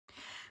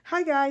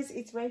Hi guys,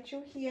 it's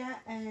Rachel here,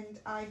 and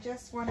I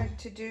just wanted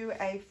to do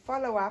a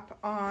follow-up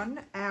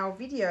on our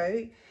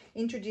video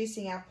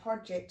introducing our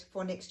project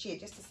for next year.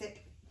 Just a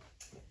sec.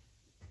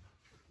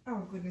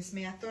 Oh goodness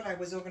me, I thought I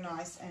was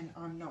organized and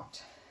I'm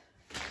not.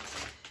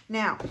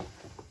 Now,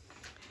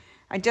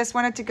 I just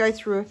wanted to go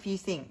through a few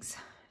things.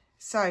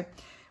 So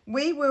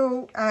we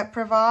will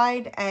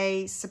provide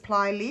a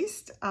supply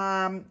list.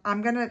 I'm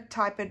going to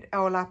type it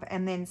all up,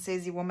 and then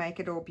Ceci will make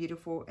it all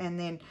beautiful, and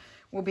then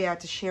we'll be able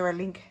to share a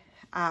link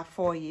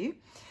for you,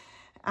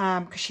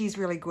 because she's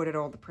really good at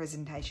all the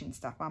presentation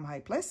stuff. I'm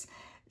hopeless.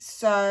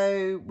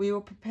 So we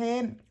will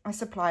prepare a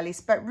supply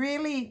list, but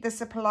really the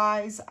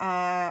supplies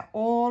are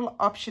all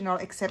optional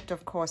except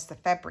of course the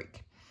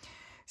fabric.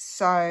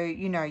 So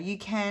you know, you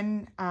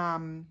can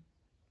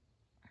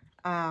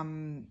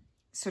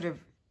sort of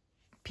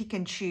pick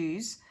and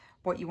choose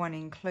what you want to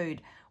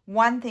include.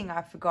 One thing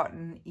I've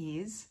forgotten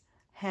is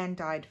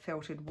hand-dyed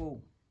felted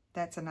wool.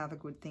 That's another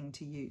good thing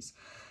to use.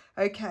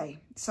 Okay,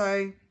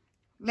 so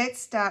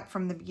let's start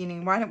from the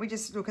beginning. Why don't we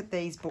just look at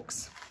these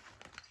books?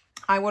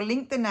 I will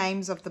link the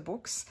names of the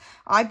books.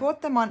 I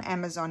bought them on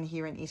Amazon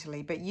here in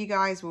Italy, but you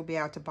guys will be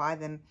able to buy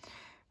them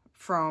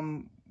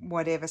from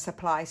whatever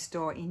supply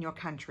store in your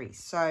country.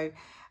 So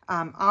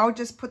I'll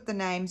just put the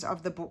names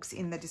of the books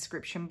in the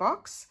description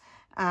box.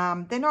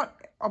 They're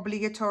not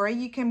obligatory.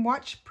 You can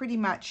watch pretty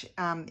much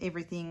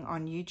everything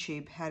on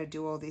YouTube, how to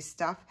do all this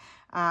stuff.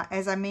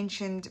 As I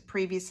mentioned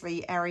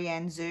previously,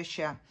 Ariane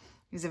Zersha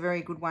is a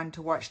very good one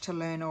to watch to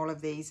learn all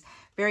of these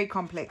very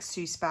complex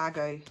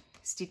Spargo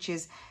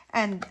stitches,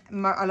 and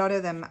a lot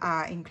of them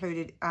are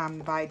included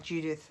by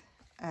Judith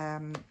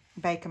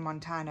Baker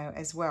Montano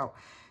as well.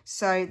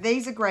 So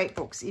these are great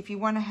books if you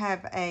want to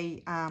have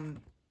a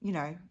you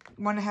know,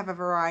 want to have a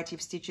variety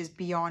of stitches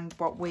beyond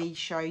what we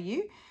show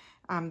you.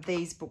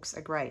 These books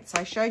are great. So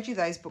I showed you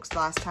those books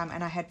last time,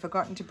 and I had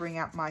forgotten to bring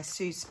up my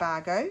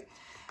Spargo.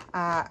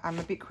 I'm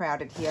a bit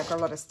crowded here. I've got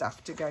a lot of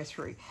stuff to go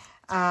through.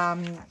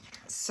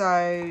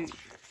 So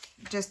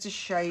just to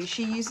show you,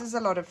 she uses a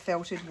lot of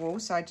felted wool.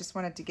 So I just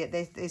wanted to get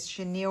there's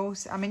chenille.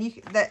 I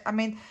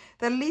mean,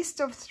 the list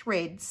of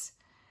threads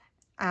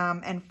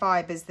and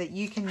fibers that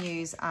you can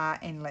use are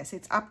endless.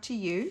 It's up to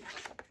you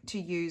to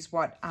use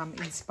what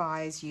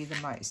inspires you the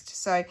most.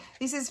 So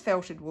this is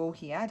felted wool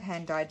here,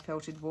 hand-dyed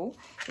felted wool.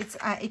 It's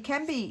it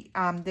can be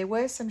there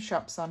were some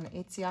shops on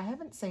Etsy. I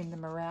haven't seen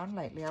them around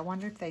lately. I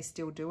wonder if they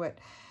still do it,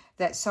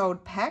 that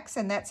sold packs,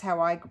 and that's how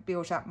I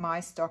built up my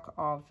stock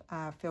of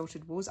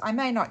felted wools. I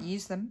may not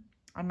use them.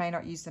 I may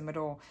not use them at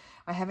all.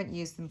 I haven't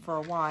used them for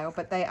a while,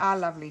 but they are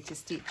lovely to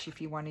stitch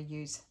if you want to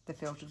use the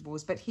felted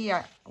wools. But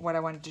here, what I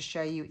wanted to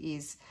show you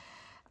is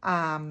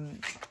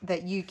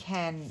that you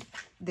can,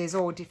 there's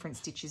all different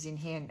stitches in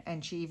here,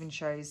 and she even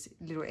shows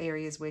little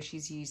areas where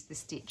she's used the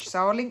stitch. So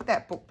I'll link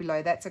that book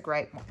below. That's a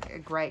great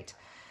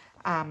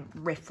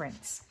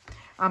reference.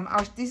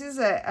 This is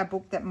a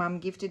book that Mum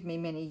gifted me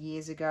many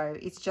years ago.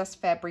 It's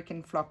just fabric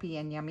and floppy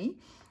and yummy.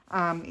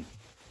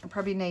 It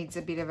probably needs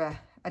a bit of a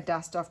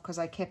dust off because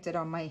I kept it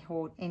on my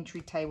hall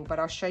entry table, but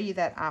I'll show you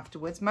that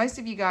afterwards. Most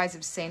of you guys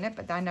have seen it,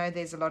 but I know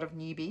there's a lot of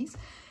newbies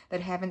that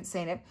haven't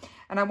seen it.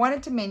 And I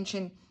wanted to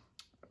mention,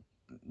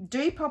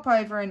 do pop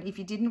over, and if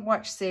you didn't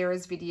watch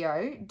Sarah's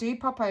video, do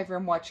pop over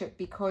and watch it,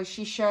 because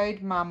she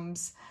showed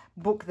Mum's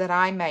book that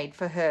I made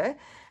for her.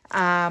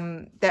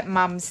 That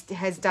Mum's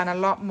has done a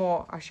lot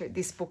more. I'll show you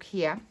this book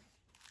here.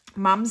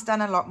 Mum's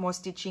done a lot more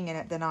stitching in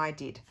it than I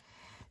did.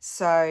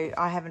 So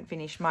I haven't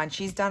finished mine.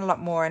 She's done a lot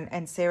more,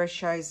 and Sarah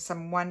shows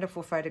some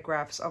wonderful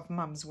photographs of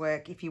Mum's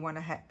work if you want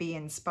to be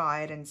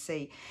inspired and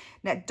see.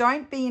 Now,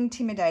 don't be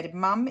intimidated.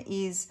 Mum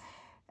is,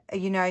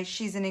 you know,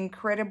 she's an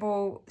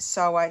incredible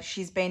sewer.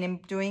 She's been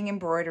doing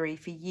embroidery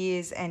for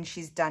years, and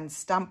she's done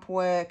stump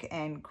work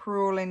and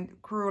crewel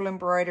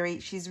embroidery.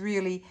 She's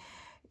really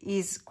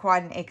is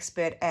quite an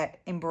expert at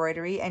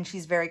embroidery, and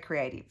she's very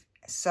creative.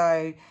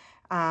 So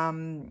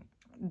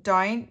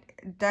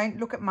don't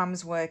look at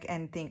Mum's work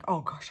and think,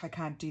 oh gosh, I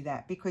can't do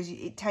that, because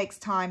it takes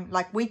time.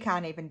 Like, we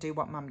can't even do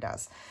what Mum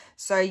does.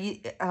 So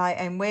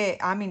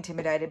I'm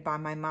intimidated by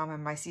my mum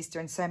and my sister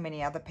and so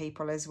many other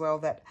people as well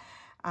that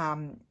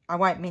I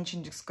won't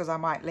mention, just because I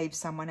might leave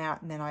someone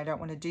out, and then I don't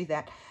want to do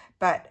that.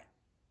 But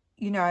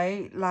you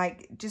know,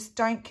 like, just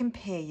don't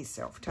compare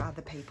yourself to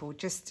other people.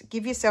 Just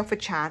give yourself a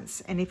chance.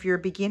 And if you're a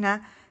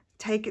beginner,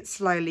 take it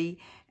slowly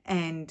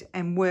and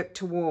work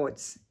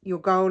towards. Your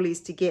goal is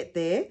to get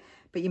there,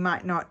 but you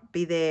might not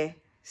be there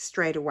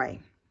straight away.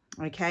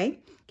 Okay?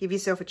 Give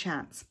yourself a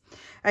chance.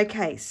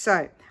 Okay,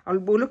 so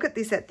we'll look at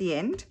this at the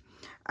end.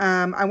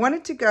 I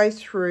wanted to go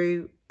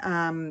through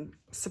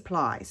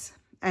supplies,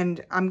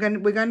 and I'm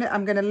going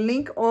to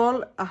link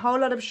a whole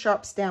lot of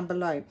shops down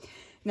below.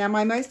 Now,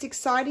 my most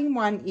exciting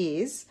one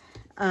is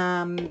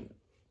Dollhouse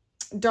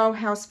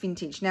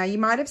Vintage. Now, you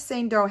might have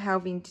seen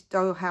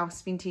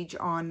Dollhouse Vintage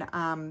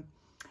on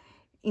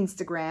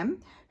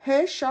Instagram.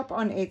 Her shop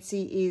on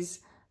Etsy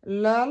is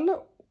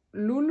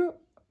Lulworth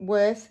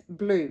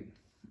Blue.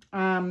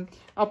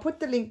 I'll put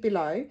the link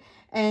below,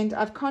 and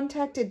I've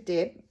contacted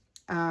Deb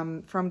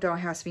from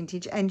Dollhouse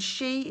Vintage, and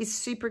she is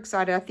super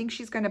excited. I think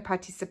she's going to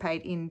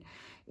participate in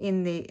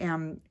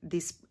the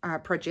this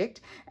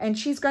project, and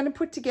she's going to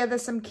put together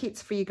some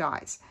kits for you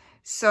guys.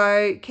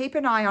 So keep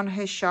an eye on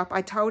her shop.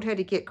 I told her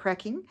to get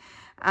cracking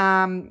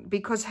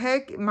because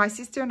my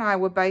sister and I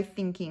were both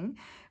thinking,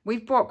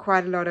 we've bought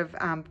quite a lot of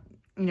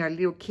you know,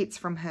 little kits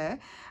from her,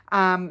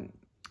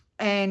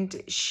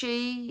 and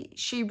she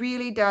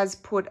really does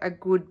put a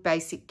good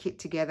basic kit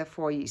together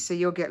for you. So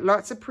you'll get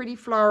lots of pretty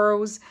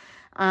florals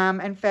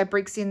and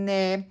fabrics in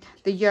there.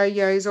 The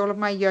yo-yos, all of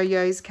my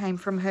yo-yos came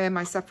from her,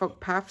 my Suffolk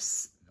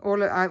puffs.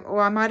 Or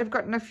I might have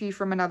gotten a few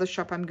from another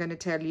shop, I'm going to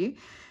tell you.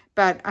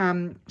 But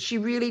she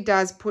really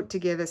does put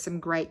together some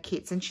great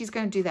kits, and she's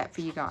going to do that for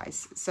you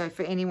guys. So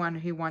for anyone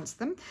who wants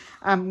them,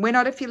 we're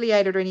not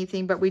affiliated or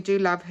anything, but we do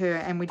love her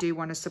and we do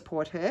want to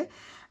support her.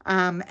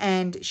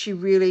 And she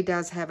really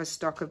does have a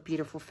stock of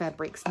beautiful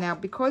fabrics. Now,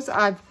 because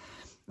I've,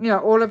 you know,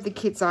 all of the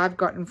kits I've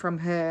gotten from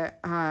her,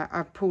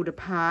 I've pulled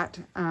apart.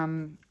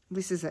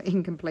 This is an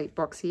incomplete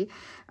box here.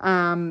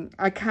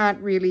 I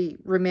can't really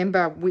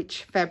remember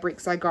which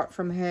fabrics I got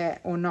from her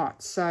or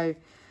not. So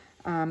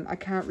I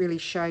can't really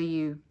show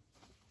you.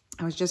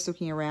 I was just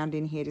looking around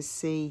in here to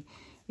see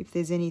if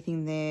there's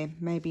anything there.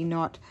 Maybe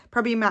not.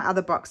 Probably my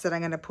other box that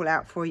I'm going to pull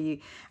out for you.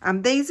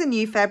 These are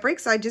new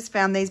fabrics. I just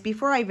found these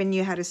before I even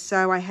knew how to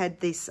sew. I had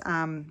this,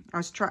 I'm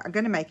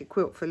going to make a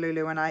quilt for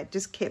Lulu, and I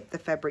just kept the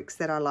fabrics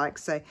that I like.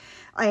 So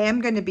I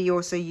am going to be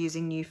also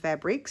using new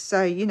fabrics.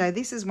 So, you know,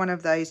 this is one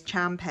of those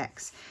charm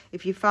packs.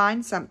 If you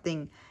find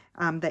something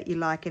that you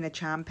like in a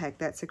charm pack,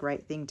 that's a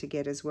great thing to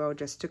get as well,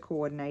 just to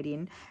coordinate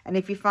in. And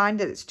if you find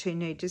that it's too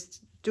new,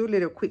 just do a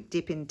little quick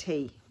dip in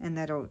tea and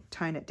that'll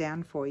tone it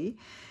down for you.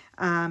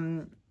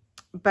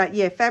 But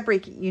yeah,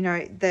 fabric, you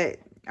know,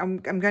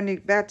 I'm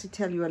about to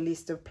tell you a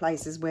list of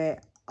places where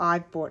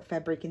I've bought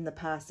fabric in the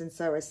past, and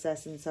so has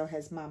Sass, and so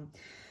has Mum.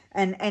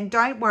 And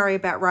don't worry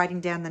about writing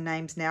down the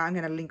names now. I'm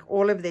going to link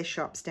all of their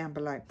shops down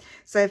below.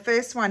 So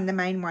first one, the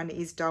main one,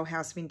 is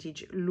Dollhouse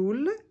Vintage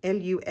Lul,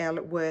 L-U-L,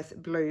 Worth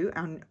Blue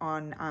on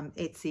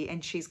Etsy,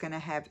 and she's going to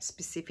have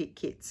specific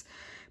kits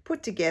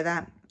put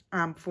together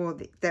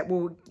that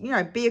will, you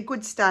know, be a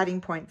good starting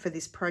point for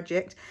this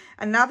project.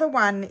 Another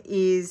one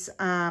is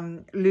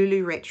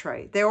Lulu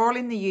Retro. They're all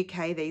in the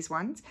UK, these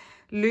ones.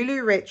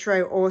 Lulu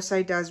Retro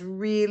also does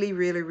really,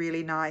 really,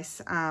 really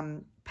nice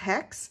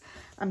packs.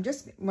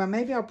 Well,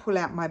 maybe I'll pull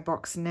out my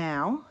box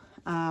now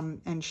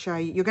and show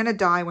you. You're going to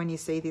die when you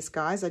see this,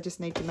 guys. I just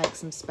need to make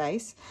some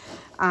space.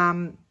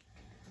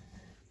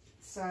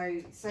 So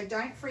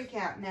don't freak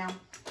out. Now,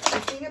 the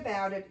thing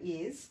about it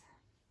is,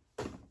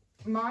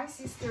 my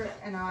sister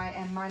and I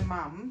and my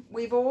mum,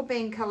 we've all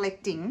been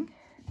collecting.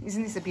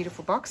 Isn't this a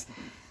beautiful box?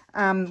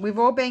 We've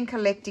all been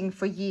collecting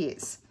for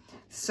years.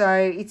 So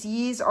it's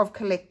years of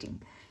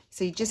collecting.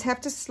 So you just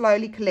have to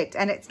slowly collect,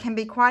 and it can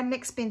be quite an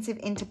expensive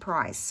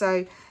enterprise.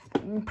 So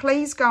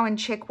please go and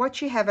check what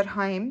you have at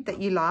home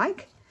that you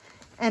like,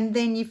 and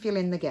then you fill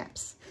in the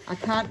gaps. I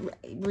can't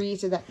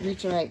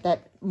reiterate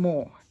that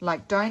more.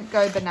 Like, don't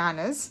go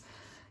bananas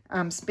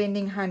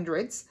spending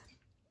hundreds.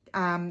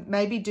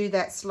 Maybe do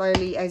that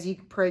slowly as you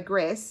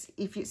progress,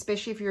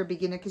 especially if you're a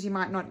beginner, because you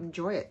might not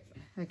enjoy it.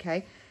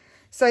 Okay,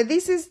 so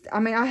this is, I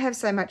mean, I have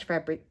so much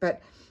fabric,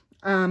 but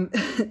I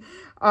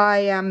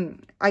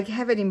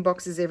have it in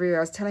boxes everywhere.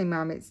 I was telling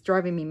Mum it's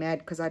driving me mad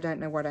because I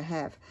don't know what I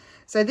have.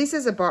 So this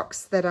is a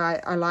box that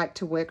I like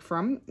to work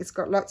from. It's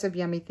got lots of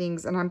yummy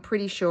things, and I'm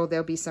pretty sure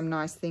there'll be some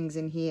nice things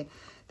in here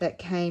that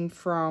came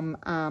from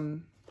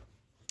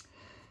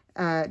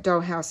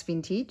Dollhouse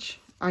Vintage.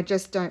 I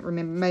just don't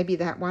remember. Maybe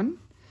that one.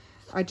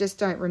 I just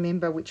don't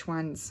remember which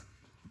ones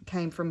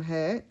came from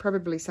her.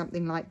 Probably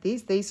something like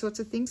this. These sorts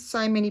of things.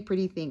 So many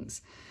pretty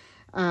things.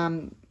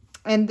 And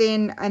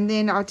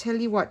then I'll tell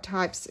you what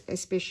types,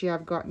 especially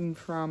I've gotten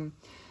from.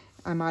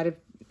 I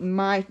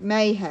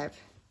may have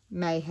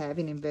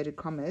in inverted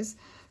commas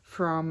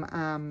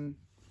from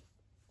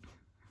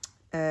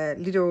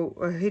Lulu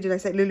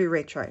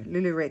Retro.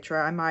 Lulu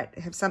Retro. I might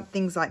have some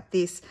things like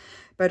this,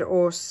 but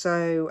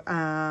also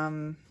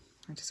I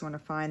just want to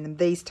find them.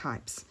 These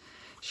types.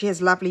 She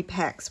has lovely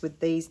packs with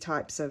these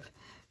types of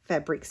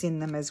fabrics in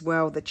them as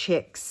well. The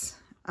checks.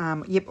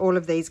 Yep, all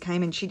of these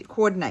came, and she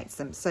coordinates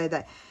them so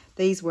that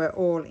these were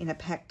all in a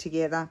pack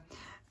together.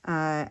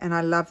 And I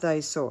love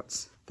those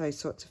sorts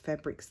of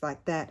fabrics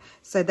like that.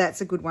 So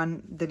that's a good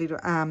one, the little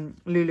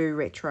Lulu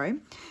Retro.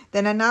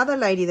 Then another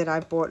lady that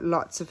I've bought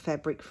lots of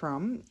fabric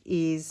from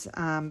is,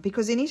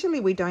 because in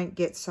Italy we don't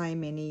get so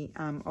many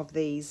of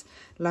these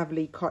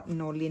lovely cotton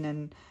or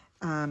linen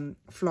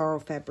floral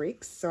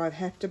fabrics, so I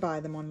have to buy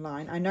them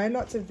online. I know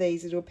lots of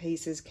these little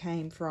pieces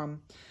came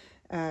from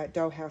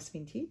Dollhouse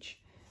Vintage.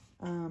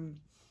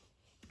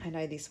 I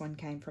know this one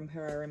came from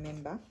her, I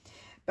remember.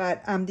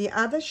 But the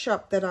other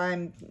shop that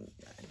I'm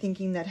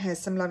thinking that has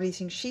some lovely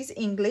things, she's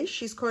English,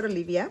 she's called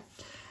Olivia,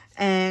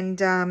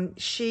 and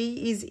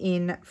she is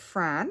in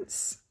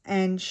France,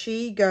 and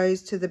she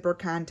goes to the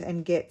brocante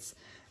and gets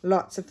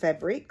lots of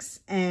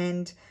fabrics,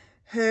 and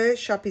her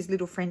shop is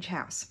Little French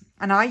House.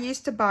 And I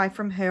used to buy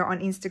from her on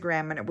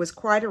Instagram, and it was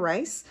quite a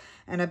race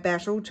and a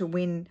battle to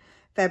win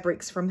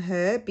fabrics from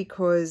her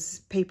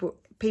because people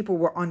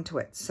were onto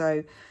it.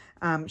 So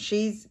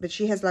she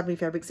has lovely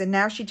fabrics, and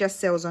now she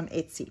just sells on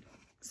Etsy.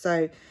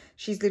 So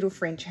she's Little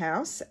French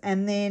House.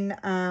 And then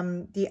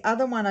the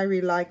other one I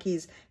really like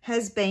is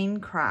Has Been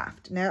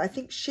Craft. Now I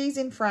think she's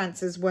in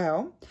France as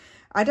well.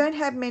 I don't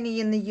have many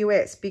in the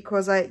US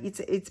because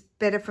it's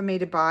better for me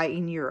to buy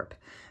in Europe.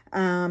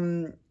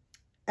 So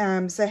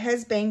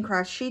Has Been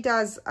Craft, she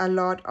does a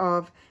lot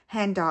of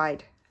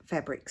hand-dyed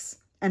fabrics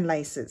and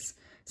laces.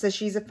 So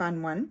she's a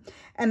fun one.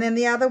 And then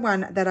the other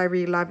one that I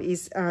really love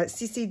is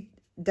Sissy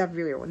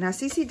D'Avril. Now,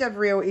 Sissy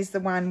D'Avril is the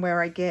one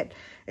where I get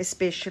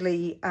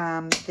especially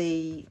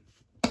the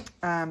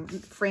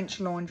French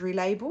laundry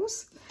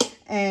labels.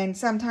 And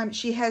sometimes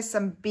she has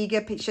some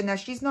bigger picture. Now,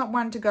 she's not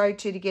one to go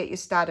to get your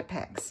starter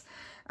packs.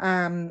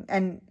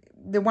 And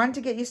the one to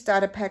get your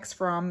starter packs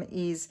from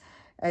is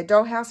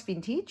Dollhouse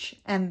Vintage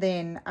and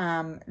then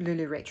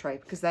Lulu Retro,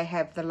 because they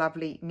have the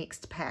lovely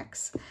mixed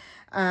packs.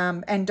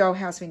 And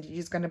Dollhouse Vintage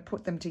is going to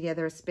put them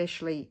together,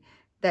 especially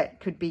that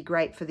could be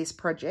great for this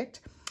project.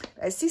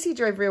 Sissy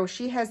D'Avril,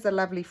 she has the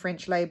lovely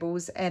French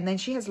labels, and then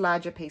she has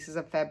larger pieces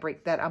of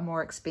fabric that are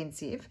more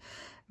expensive,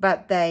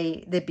 but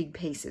they're big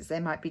pieces. They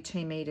might be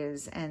 2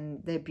 meters,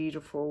 and they're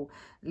beautiful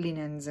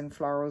linens and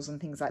florals and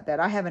things like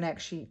that.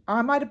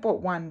 I might have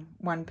bought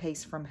one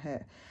piece from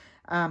her,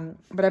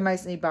 but I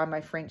mostly buy my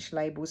French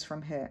labels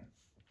from her.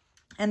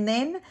 And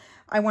then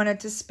I wanted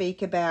to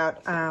speak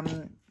about,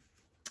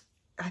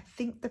 I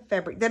think the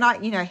fabric. Then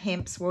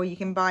hemps. Well, you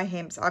can buy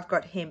hemps. I've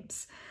got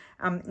hemps.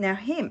 Now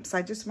hemps,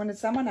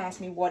 someone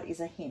asked me what is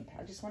a hemp.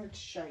 I just wanted to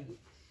show you.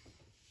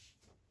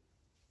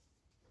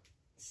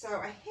 So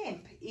a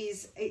hemp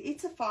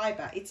it's a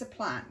fiber, it's a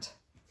plant.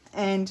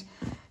 And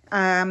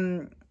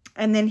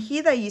then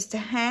here they used to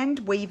hand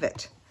weave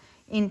it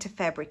into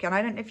fabric. And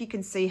I don't know if you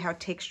can see how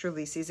textural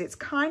this is. It's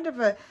kind of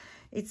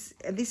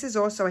this is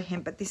also a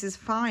hemp, but this is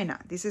finer.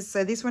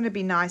 So this one would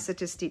be nicer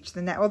to stitch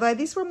than that. Although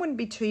this one wouldn't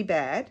be too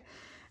bad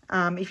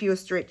if you were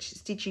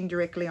stitching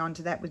directly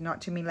onto that with not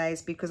too many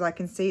layers, because I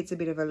can see it's a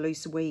bit of a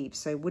loose weave,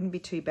 so it wouldn't be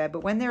too bad.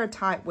 But when they're a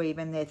tight weave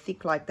and they're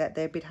thick like that,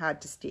 they're a bit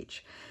hard to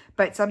stitch.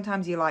 But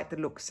sometimes you like the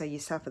look, so you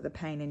suffer the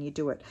pain and you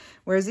do it.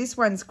 Whereas this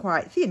one's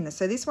quite thin,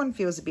 so this one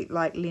feels a bit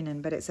like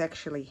linen, but it's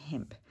actually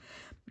hemp.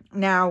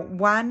 Now,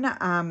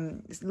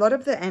 a lot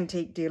of the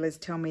antique dealers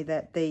tell me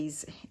that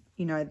these,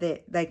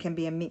 they can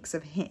be a mix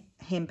of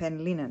hemp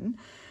and linen.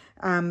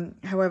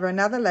 However, an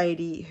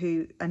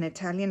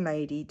Italian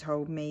lady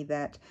told me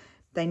that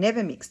they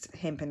never mixed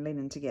hemp and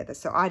linen together.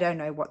 So I don't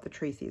know what the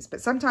truth is. But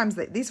sometimes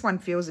this one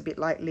feels a bit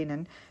like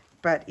linen,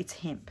 but it's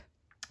hemp.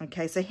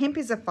 Okay, so hemp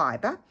is a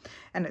fiber,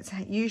 and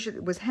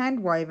it was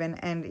hand woven,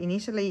 and in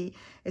Italy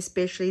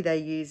especially they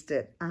used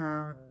it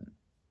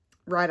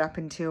right up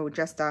until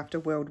just after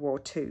World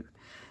War II.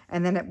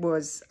 And then it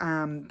was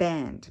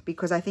banned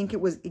because I think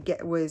it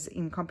was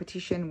in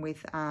competition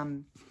with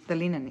the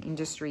linen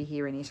industry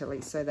here in Italy,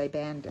 so they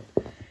banned it.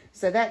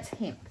 So that's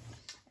hemp,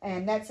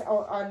 and that's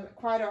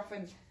quite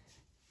often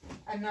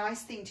a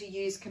nice thing to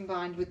use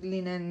combined with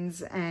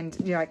linens, and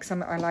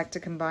I like to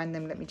combine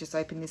them. Let me just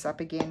open this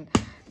up again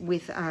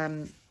with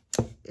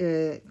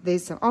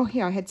there's some,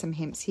 here I had some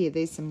hemps here.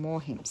 There's some more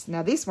hemps.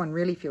 Now this one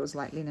really feels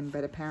like linen,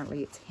 but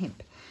apparently it's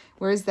hemp,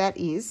 whereas that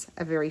is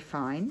a very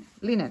fine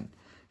linen.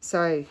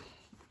 So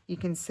you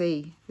can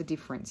see the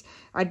difference.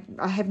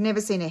 I have never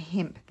seen a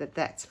hemp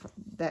that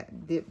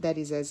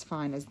is as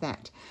fine as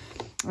that.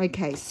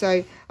 Okay,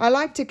 so I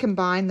like to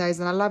combine those,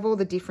 and I love all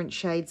the different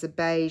shades of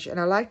beige,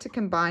 and I like to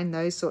combine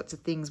those sorts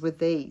of things with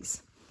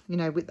these.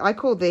 I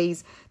call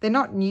these, they're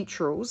not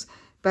neutrals,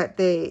 but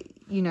they're,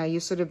 your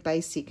sort of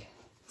basic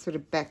sort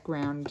of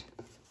background.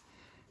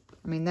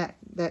 I mean,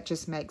 that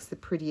just makes the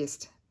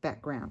prettiest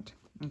background,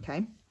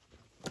 okay?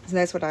 So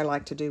that's what I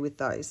like to do with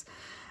those.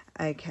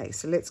 Okay,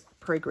 so let's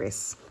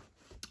progress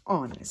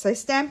on. So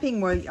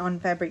stamping, well, on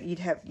fabric, you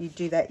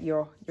do that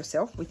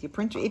yourself with your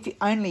printer.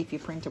 Only if your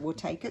printer will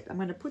take it. I'm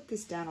going to put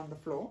this down on the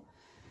floor.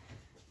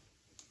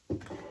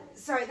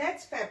 So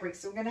that's fabric.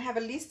 So we're going to have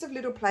a list of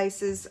little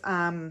places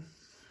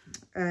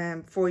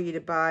for you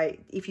to buy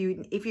if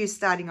you're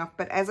starting off.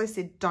 But as I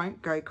said,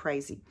 don't go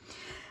crazy.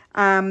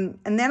 And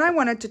then I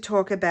wanted to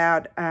talk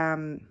about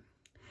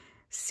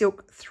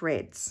silk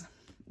threads.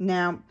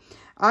 Now,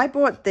 I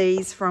bought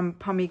these from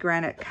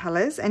Pomegranate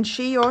Colors, and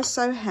she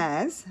also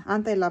has,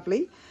 aren't they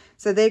lovely?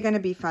 So they're going to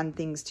be fun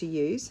things to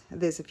use.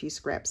 There's a few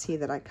scraps here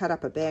that I cut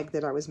up a bag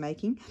that I was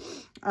making.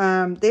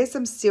 There's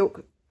some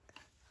silk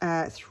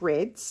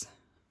threads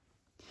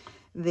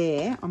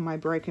there on my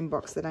broken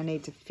box that I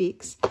need to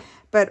fix.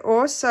 But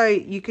also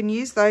you can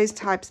use those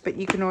types, but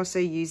you can also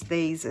use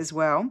these as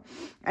well.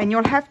 And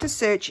you'll have to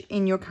search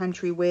in your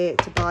country where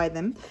to buy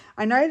them.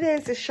 I know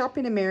there's a shop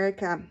in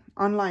America,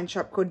 online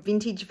shop called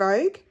Vintage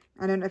Vogue.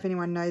 I don't know if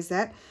anyone knows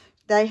that.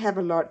 They have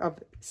a lot of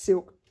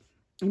silk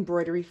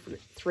embroidery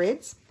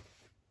threads.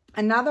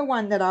 Another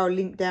one that I'll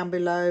link down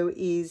below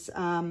is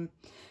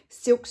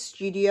Silk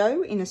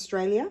Studio in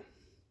Australia.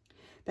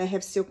 They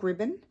have silk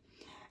ribbon.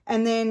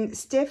 And then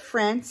Steph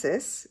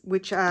Francis,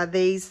 which are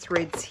these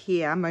threads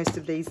here, most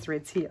of these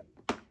threads here,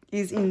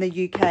 is in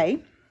the UK.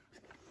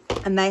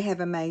 And they have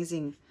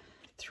amazing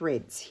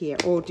threads here,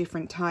 all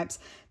different types.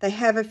 They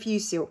have a few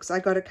silks. I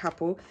got a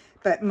couple,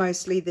 but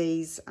mostly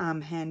these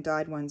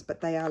hand-dyed ones, but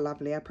they are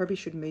lovely. I probably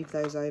should move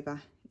those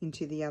over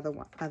into the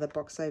other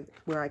box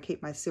where I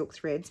keep my silk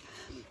threads.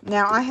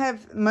 Now I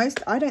have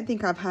I don't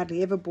think I've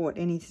hardly ever bought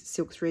any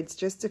silk threads,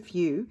 just a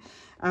few.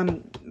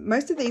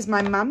 Most of these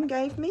my mum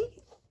gave me,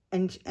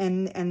 and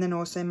then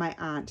also my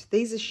aunt.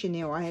 These are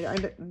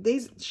chenille.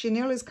 These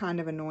chenille is kind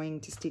of annoying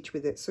to stitch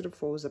with. It sort of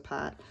falls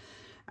apart,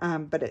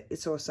 but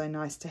it's also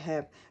nice to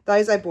have.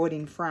 Those I bought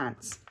in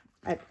France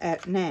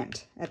at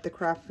Nantes, at the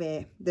craft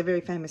fair, the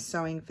very famous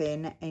sewing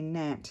fair in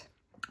Nantes.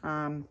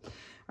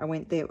 I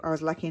went there. I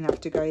was lucky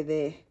enough to go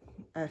there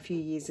a few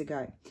years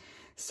ago.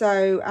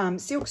 So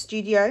Silk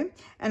Studio,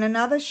 and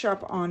another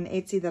shop on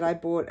Etsy that I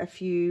bought a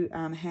few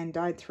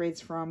hand-dyed threads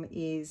from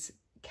is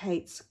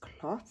Kate's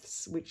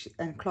Cloths,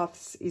 and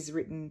Cloths is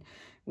written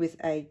with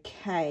a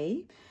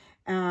K.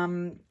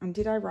 And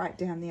did I write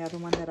down the other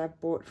one that I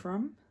bought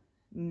from?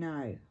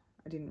 No,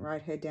 I didn't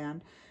write her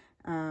down.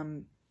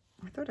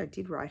 I thought I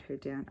did write her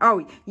down.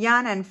 Oh,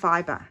 Yarn and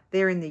Fibre.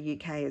 They're in the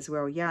UK as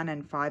well, Yarn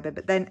and Fibre.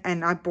 But then,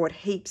 and I bought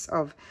heaps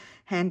of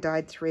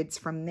hand-dyed threads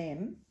from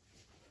them.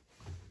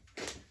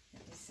 Let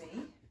me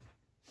see.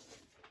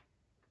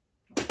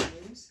 Not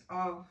those.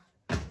 Oh,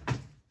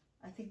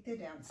 I think they're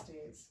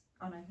downstairs.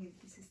 Oh no, here,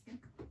 this is them.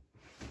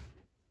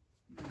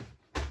 No.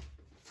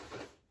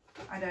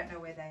 I don't know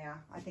where they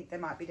are. I think they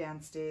might be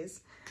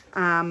downstairs.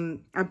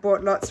 I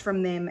bought lots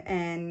from them,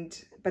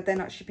 but they're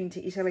not shipping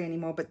to Italy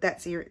anymore. But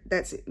that's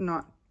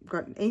not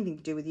got anything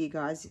to do with you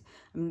guys.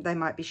 They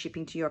might be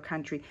shipping to your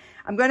country.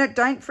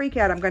 Don't freak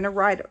out. I'm going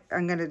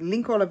to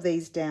link all of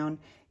these down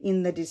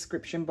in the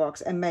description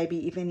box, and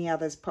maybe if any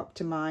others pop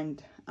to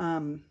mind,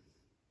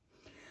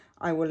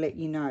 I will let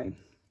you know.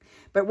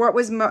 But what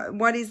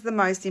is the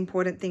most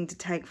important thing to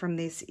take from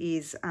this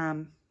is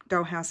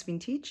Dollhouse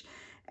Vintage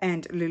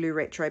and Lulu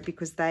Retro,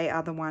 because they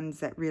are the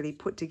ones that really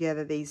put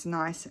together these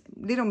nice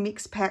little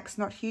mix packs,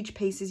 not huge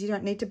pieces. You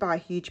don't need to buy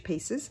huge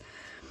pieces.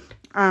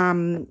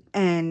 And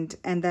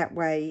that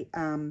way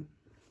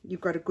you've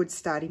got a good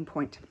starting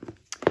point.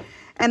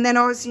 And then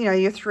also,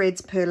 your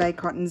threads, perlé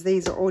cottons,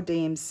 these are all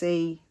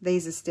DMC.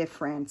 These are Steph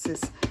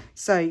Francis.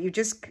 So you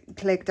just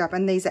collect up,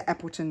 and these are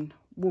Appleton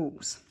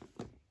wools.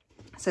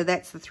 So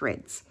that's the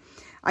threads.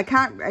 I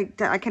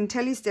can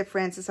tell you, Steph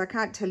Francis, I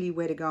can't tell you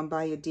where to go and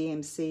buy your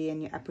DMC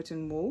and your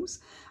Appleton wools.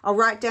 I'll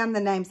write down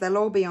the names. They'll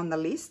all be on the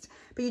list,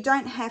 but you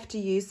don't have to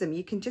use them.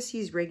 You can just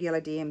use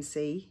regular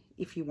DMC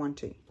if you want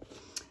to.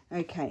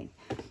 Okay.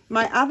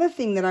 My other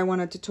thing that I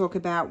wanted to talk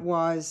about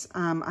was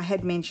I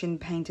had mentioned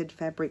painted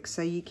fabrics.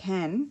 So you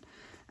can,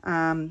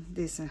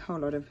 there's a whole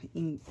lot of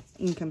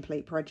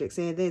incomplete projects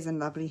there. There's a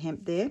lovely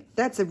hemp there.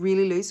 That's a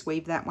really loose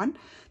weave, that one.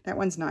 That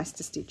one's nice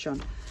to stitch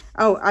on.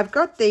 Oh, I've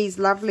got these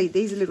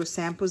little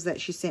samples that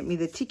she sent me,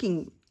 the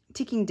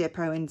ticking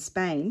depot in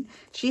Spain.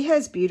 She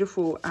has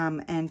beautiful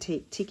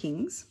antique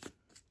tickings.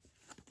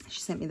 She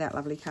sent me that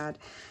lovely card.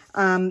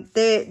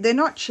 They're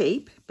not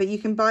cheap, but you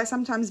can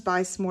sometimes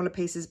buy smaller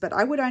pieces, but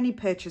I would only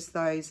purchase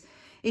those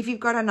if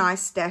you've got a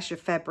nice stash of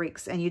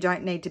fabrics and you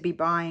don't need to be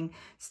buying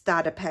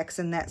starter packs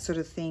and that sort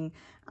of thing.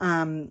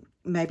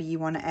 Maybe you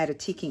want to add a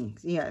ticking.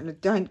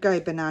 Don't go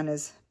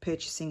bananas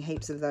purchasing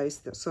heaps of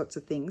those sorts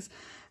of things.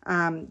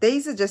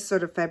 These are just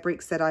sort of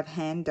fabrics that I've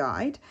hand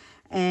dyed,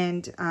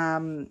 and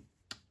I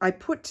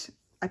think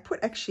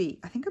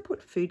I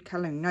put food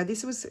coloring. No,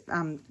 this was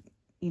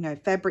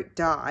fabric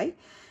dye,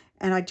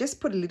 and I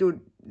just put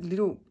a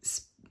little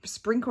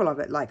sprinkle of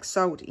it, like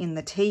salt, in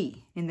the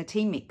tea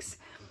mix,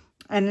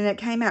 and then it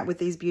came out with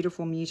these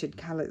beautiful muted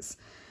colors.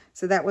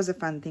 So that was a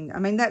fun thing. I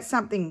mean, that's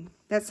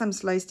some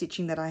slow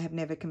stitching that I have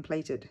never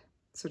completed,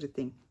 sort of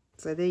thing.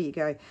 So there you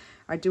go.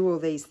 I do all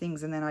these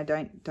things and then I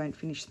don't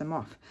finish them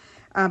off.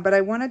 But I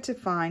wanted to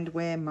find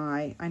where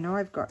I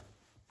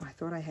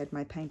thought I had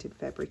my painted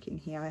fabric in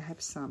here. I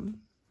have some.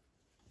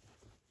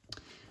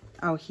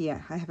 Oh,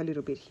 here. I have a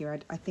little bit here.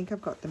 I think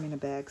I've got them in a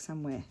bag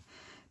somewhere.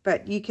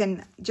 But you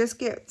can just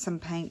get some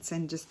paints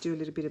and just do a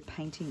little bit of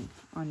painting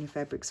on your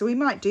fabric. So we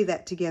might do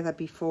that together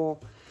before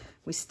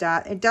we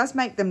start. It does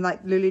make them, like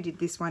Lulu did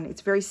this one,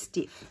 it's very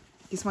stiff.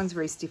 This one's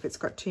very stiff. It's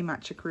got too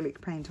much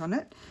acrylic paint on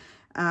it.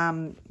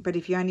 But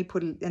if you only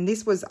put it, and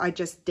this was, I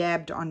just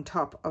dabbed on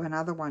top of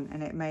another one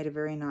and it made a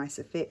very nice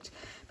effect.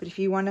 But if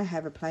you want to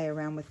have a play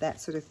around with that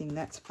sort of thing,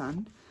 that's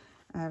fun.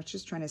 I was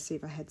just trying to see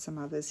if I had some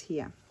others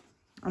here.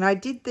 And I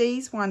did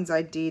these ones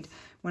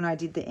when I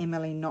did the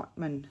Emily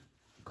Notman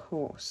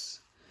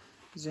course.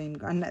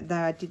 Zoom, and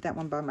I did that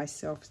one by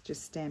myself,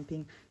 just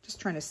stamping, just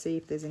trying to see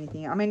if there's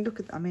anything. I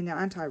mean,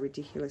 aren't I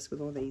ridiculous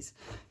with all these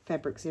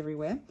fabrics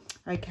everywhere?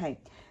 Okay,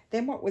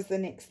 then what was the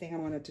next thing I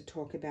wanted to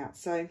talk about?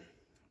 So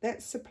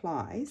that's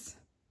supplies.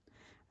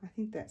 I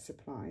think that's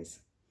supplies.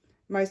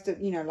 Most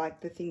of, like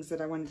the things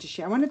that I wanted to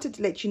share. I wanted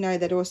to let you know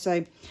that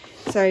also,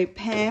 so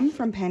Pam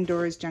from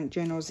Pandora's Junk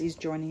Journals is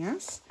joining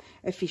us.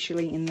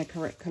 officially in the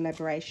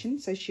collaboration.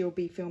 So she'll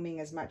be filming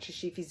as much as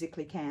she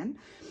physically can.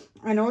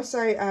 And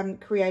also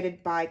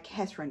created by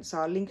Catherine. So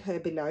I'll link her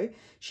below.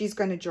 She's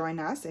going to join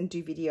us and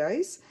do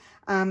videos.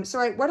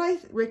 So what I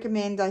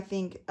recommend, I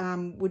think,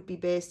 would be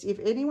best if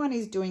anyone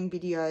is doing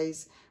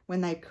videos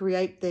when they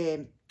create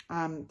their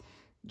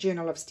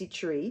Journal of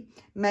Stitchery,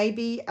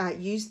 maybe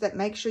use that,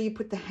 make sure you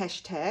put the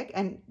hashtag,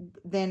 and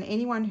then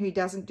anyone who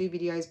doesn't do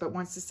videos but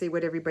wants to see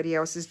what everybody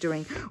else is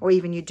doing, or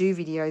even you do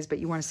videos but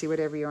you want to see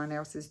what everyone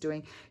else is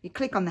doing, you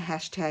click on the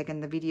hashtag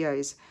and the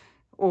videos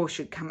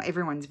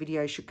everyone's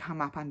videos should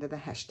come up under the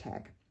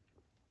hashtag.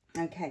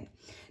 Okay,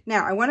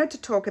 now I wanted to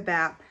talk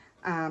about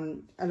a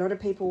lot of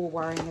people were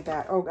worrying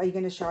about, oh, are you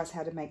going to show us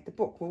how to make the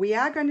book? Well, we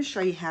are going to show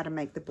you how to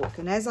make the book.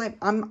 And as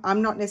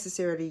I'm not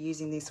necessarily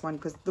using this one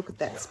because look at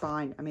that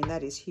spine. I mean,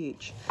 that is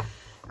huge.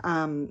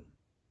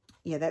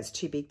 Yeah, that's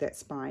too big, that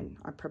spine.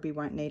 I probably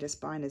won't need a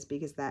spine as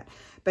big as that.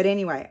 But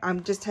anyway,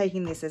 I'm just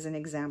taking this as an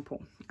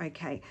example.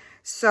 Okay,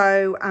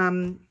 so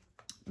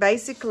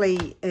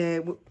basically,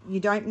 you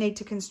don't need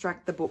to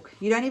construct the book.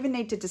 You don't even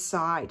need to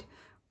decide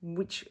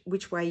which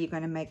way you're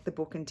going to make the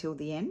book until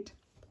the end.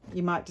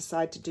 You might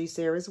decide to do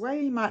Sarah's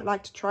way. You might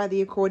like to try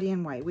the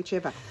accordion way,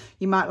 whichever.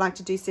 You might like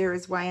to do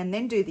Sarah's way and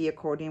then do the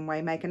accordion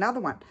way, make another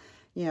one.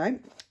 You know,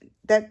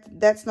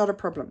 that's not a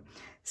problem.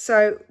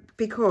 So,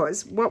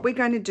 because what we're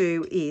going to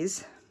do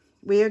is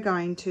we're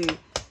going to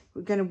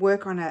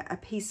work on a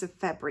piece of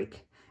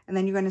fabric, and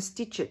then you're going to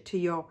stitch it to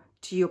your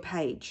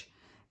page.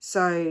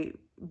 So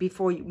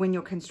when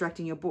you're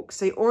constructing your book.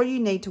 So all you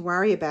need to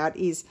worry about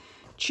is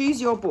choose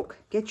your book.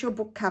 Get your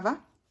book cover.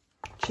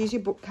 Choose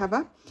your book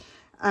cover.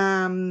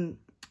 And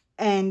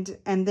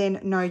then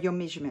know your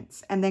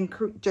measurements, and then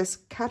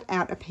just cut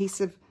out a piece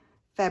of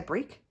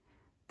fabric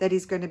that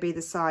is going to be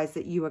the size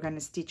that you are going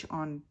to stitch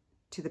on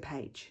to the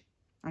page.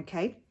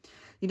 Okay,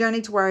 you don't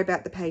need to worry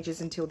about the pages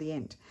until the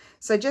end.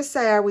 So just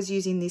say I was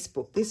using this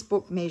book. This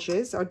book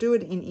measures, I'll do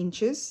it in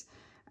inches.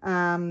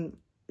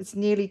 It's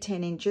nearly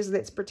 10 inches.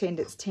 Let's pretend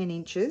it's 10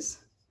 inches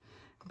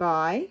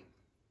by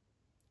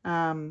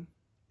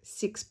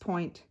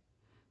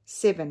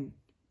 6.7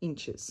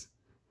 inches.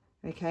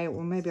 Okay,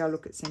 well, maybe I'll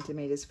look at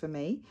centimeters for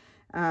me.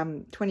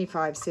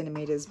 25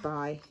 centimeters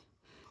by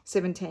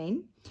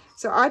 17.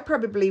 So I'd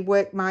probably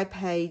work my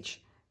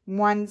page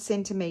 1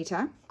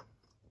 centimeter.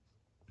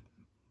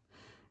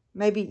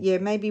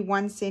 Maybe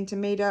 1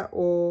 centimeter.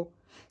 Or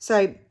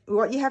so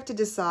what you have to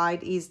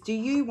decide is, do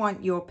you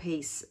want your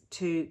piece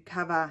to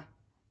cover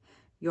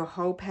your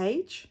whole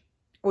page,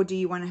 or do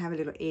you want to have a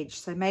little edge?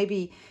 So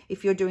maybe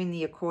if you're doing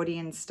the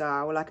accordion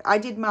style, like I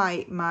did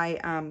my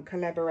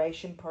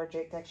collaboration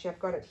project. Actually, I've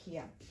got it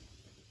here.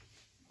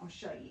 I'll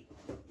show you.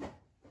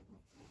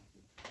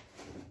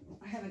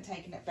 I haven't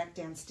taken it back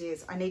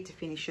downstairs. I need to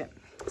finish it.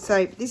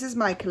 So this is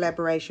my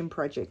collaboration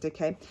project,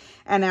 okay?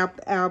 And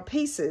our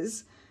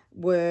pieces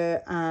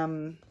were,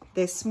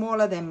 they're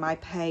smaller than my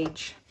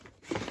page.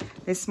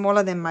 They're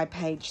smaller than my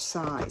page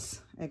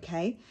size,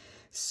 okay?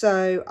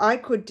 So I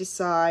could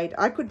decide,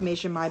 I could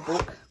measure my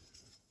book.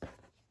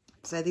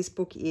 So this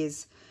book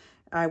is,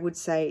 I would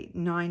say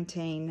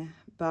 19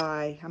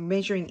 by, I'm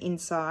measuring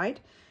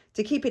inside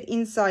to keep it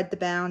inside the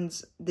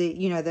bounds,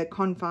 the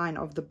confine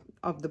of the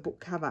book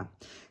cover.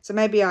 So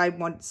maybe I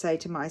want to say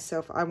to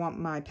myself, I want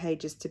my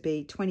pages to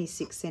be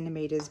 26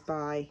 centimeters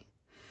by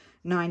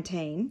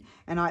 19.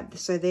 And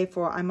so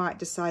therefore I might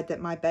decide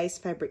that my base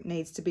fabric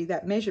needs to be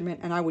that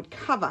measurement, and I would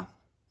cover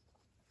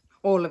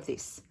all of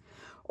this.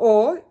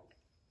 Or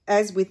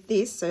as with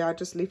this, so I'll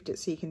just lift it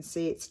so you can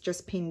see it's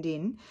just pinned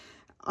in.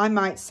 I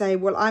might say,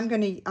 well, I'm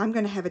going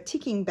to have a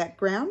ticking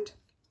background,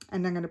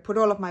 and I'm going to put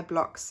all of my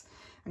blocks.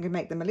 I'm going to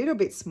make them a little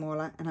bit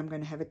smaller, and I'm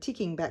going to have a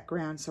ticking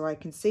background so I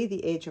can see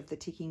the edge of the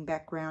ticking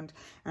background,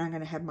 and I'm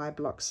going to have my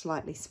blocks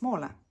slightly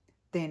smaller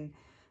than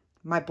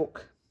my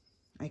book.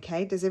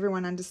 Okay, does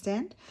everyone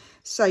understand?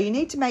 So you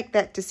need to make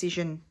that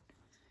decision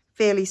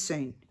fairly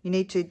soon. You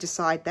need to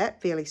decide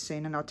that fairly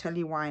soon, and I'll tell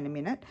you why in a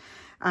minute.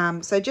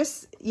 So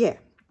just, yeah,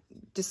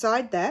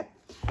 decide that,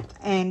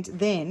 and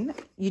then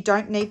you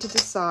don't need to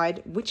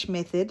decide which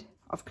method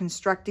of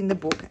constructing the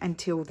book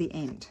until the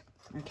end.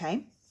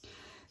 Okay,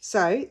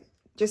 so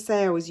just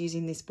say I was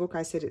using this book.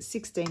 I said it's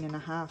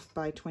 16.5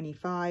 by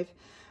 25.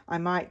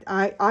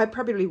 I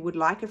probably would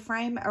like a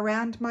frame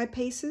around my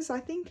pieces, I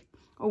think,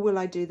 or will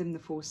I do them the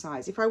full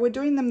size? If I were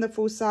doing them the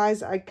full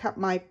size, I'd cut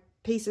my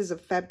pieces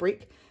of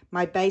fabric,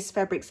 my base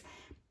fabrics.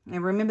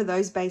 And remember,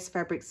 those base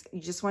fabrics, you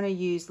just want to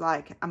use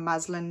like a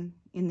muslin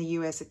in the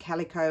US, a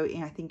calico,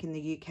 I think in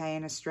the UK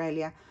and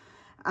Australia.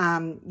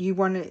 You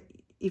want to,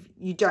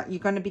 you're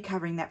going to be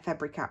covering that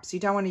fabric up. So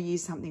you don't want to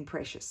use something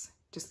precious.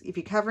 Just if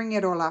you're covering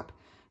it all up,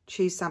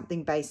 choose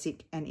something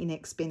basic and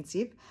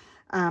inexpensive.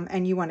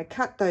 And you want to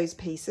cut those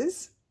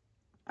pieces,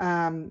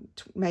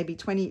 maybe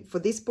 20, for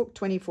this book,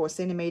 24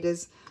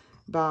 centimeters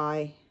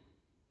by,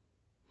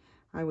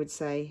 I would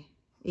say,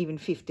 even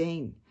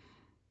 15.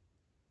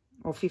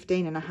 or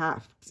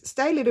 15.5.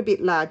 Stay a little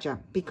bit larger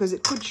because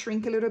it could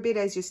shrink a little bit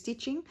as you're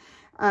stitching.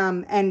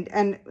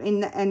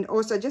 And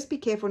also just be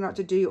careful not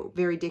to do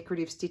very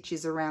decorative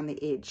stitches around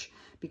the edge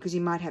because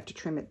you might have to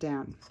trim it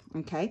down.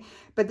 Okay,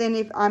 but then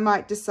if I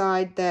might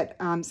decide that,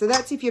 so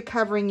that's if you're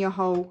covering your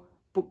whole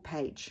book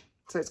page.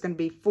 So it's going to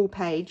be full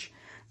page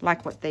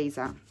like what these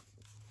are.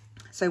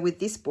 So with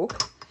this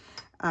book,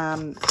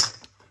 so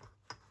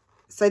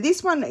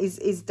this one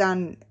is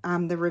done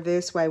the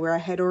reverse way, where I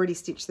had already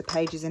stitched the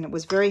pages and it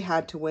was very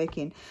hard to work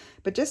in.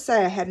 But just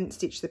say I hadn't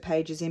stitched the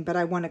pages in, but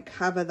I want to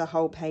cover the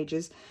whole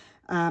pages.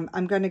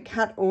 I'm going to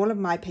cut all of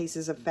my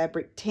pieces of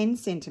fabric 10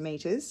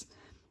 centimeters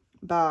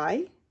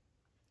by,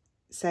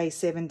 say,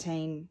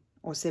 17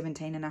 or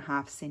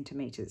 17.5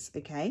 centimeters,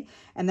 okay?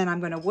 And then I'm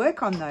going to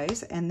work on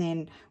those, and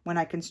then when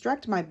I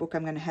construct my book,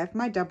 I'm going to have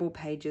my double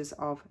pages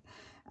of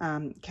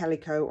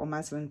calico or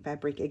muslin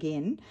fabric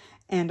again,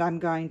 and I'm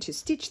going to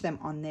stitch them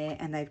on there,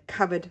 and they've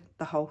covered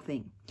the whole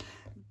thing.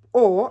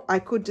 Or I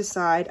could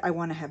decide I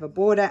want to have a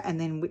border, and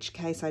then in which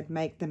case I'd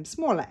make them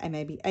smaller, and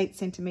maybe 8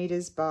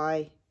 centimeters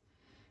by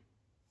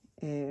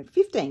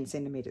 15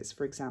 centimeters,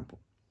 for example.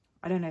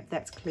 I don't know if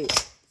that's clear.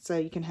 So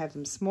you can have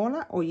them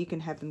smaller, or you can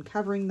have them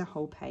covering the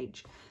whole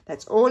page.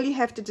 That's all you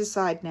have to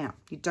decide now.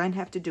 You don't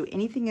have to do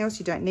anything else.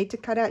 You don't need to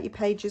cut out your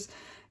pages,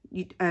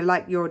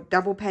 like your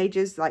double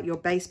pages, like your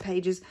base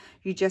pages.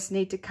 You just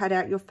need to cut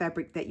out your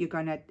fabric that you're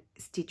going to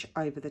stitch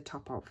over the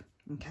top of.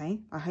 Okay,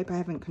 I hope I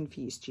haven't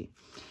confused you.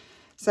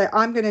 So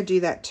I'm going to do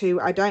that too.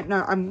 I don't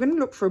know. I'm going to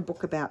look for a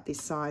book about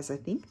this size, I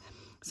think.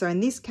 So in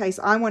this case,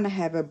 I want to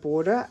have a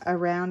border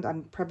around.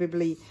 I'm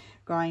probably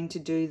going to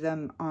do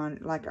them on,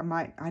 like,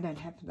 I don't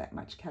have that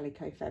much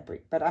calico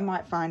fabric, but I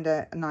might find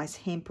a nice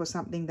hemp or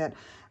something that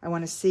I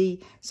want to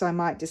see. So I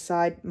might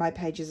decide my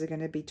pages are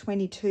going to be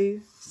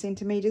 22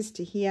 centimeters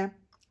to here,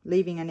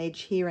 leaving an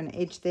edge here and an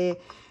edge there,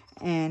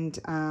 and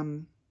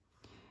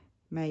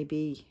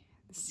maybe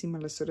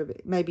similar sort of,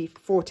 maybe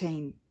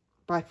 14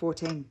 by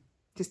 14,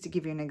 just to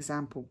give you an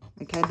example.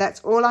 Okay,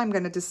 that's all I'm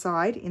going to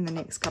decide in the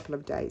next couple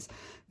of days.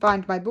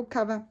 Find my book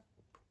cover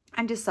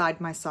and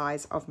decide my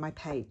size of my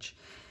page.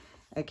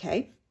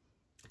 Okay,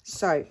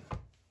 so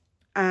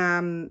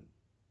then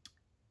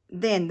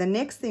the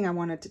next thing I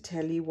wanted to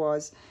tell you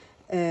was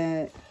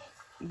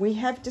we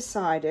have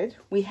decided,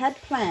 we had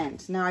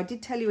planned, now I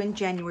did tell you in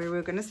January, we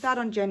were going to start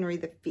on January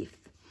the 5th.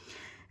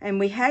 And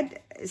we had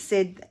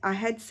said, I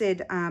had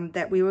said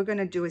that we were going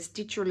to do a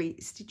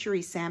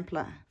stitchery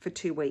sampler for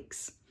 2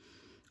 weeks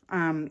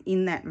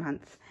in that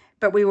month.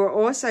 But we were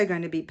also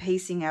going to be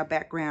piecing our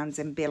backgrounds,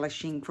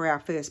 embellishing for our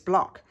first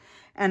block.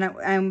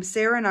 And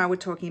Sarah and I were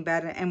talking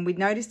about it, and we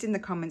noticed in the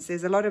comments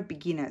there's a lot of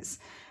beginners.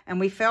 And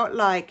we felt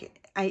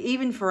like,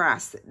 even for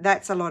us,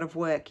 that's a lot of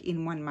work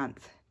in 1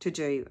 month to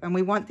do. And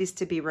we want this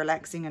to be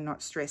relaxing and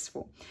not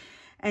stressful.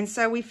 And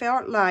so we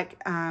felt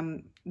like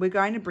we're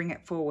going to bring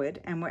it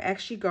forward, and we're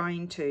actually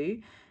going to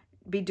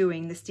be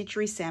doing the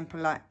stitchery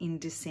sampler in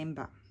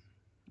December.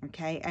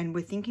 Okay, and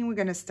we're thinking we're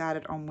going to start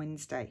it on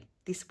Wednesday,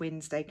 this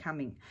Wednesday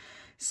coming.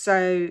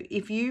 So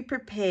if you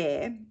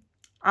prepare,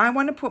 I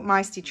want to put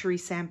my stitchery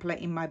sampler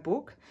in my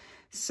book.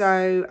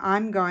 So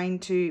I'm going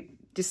to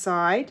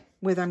decide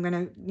whether I'm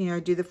going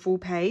to, do the full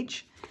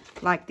page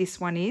like this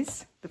one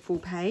is, the full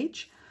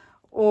page,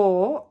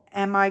 or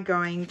am I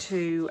going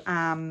to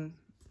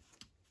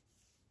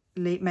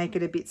make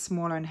it a bit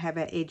smaller and have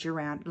an edge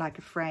around, like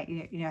a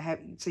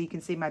frame, so you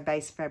can see my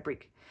base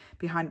fabric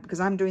behind it, because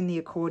I'm doing the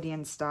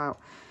accordion style.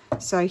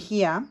 So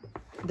here,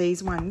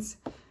 these ones,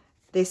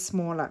 they're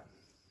smaller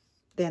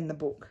than the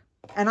book.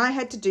 And I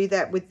had to do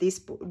that with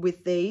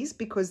these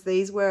because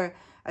these were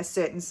a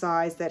certain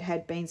size that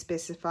had been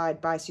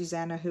specified by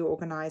Susanna, who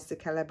organized the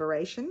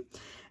collaboration.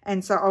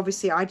 And so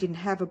obviously I didn't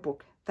have a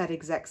book that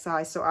exact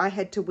size, so I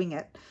had to wing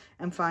it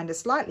and find a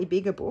slightly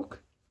bigger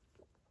book,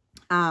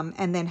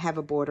 and then have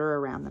a border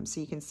around them. So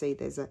you can see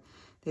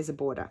there's a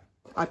border.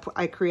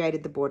 I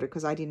created the border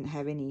because I didn't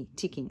have any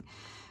ticking.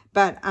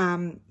 But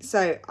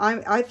so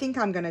I think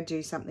I'm going to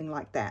do something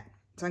like that.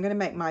 So I'm going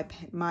to make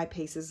my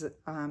pieces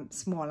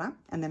smaller,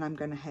 and then I'm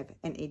going to have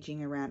an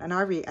edging around. And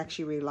I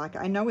actually really like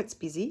it. I know it's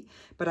busy,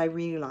 but I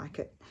really like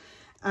it.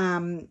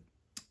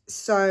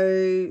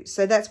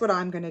 So that's what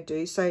I'm going to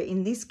do. So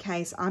in this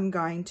case, I'm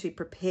going to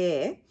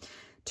prepare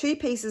 2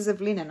 pieces of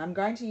linen. I'm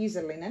going to use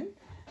a linen.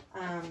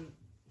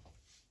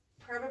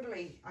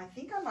 Probably, I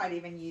think I might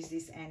even use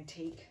this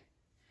antique.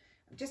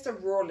 Just a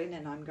raw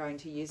linen I'm going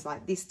to use,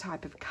 like this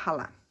type of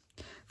colour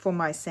for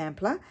my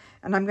sampler.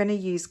 And I'm going to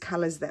use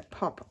colours that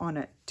pop on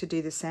it to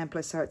do the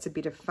sampler, so it's a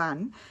bit of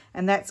fun.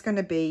 And that's going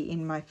to be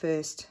in my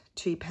first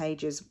 2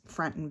 pages,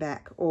 front and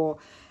back. Or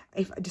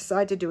if I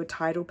decide to do a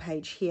title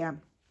page here,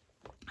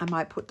 I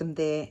might put them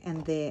there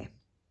and there.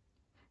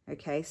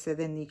 Okay, so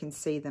then you can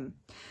see them.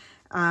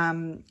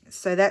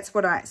 So that's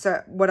what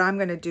I'm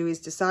going to do is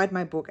decide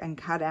my book and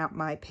cut out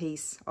my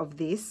piece of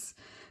this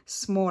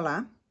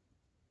smaller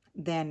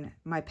than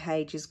my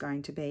page is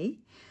going to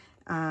be.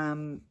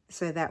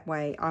 So that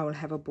way I will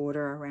have a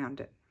border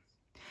around it.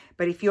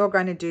 But if you're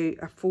going to do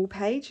a full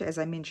page, as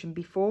I mentioned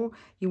before,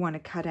 you want to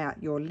cut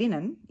out your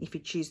linen, if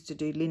you choose to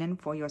do linen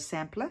for your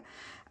sampler,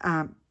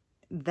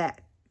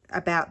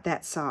 about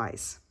that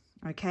size,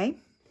 okay?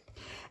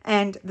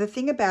 And the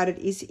thing about it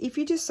is, if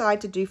you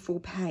decide to do full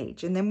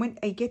page, and then when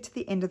you get to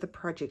the end of the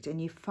project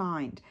and you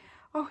find,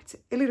 oh, it's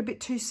a little bit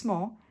too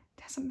small,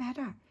 doesn't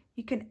matter.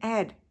 You can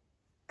add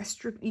a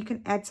strip, you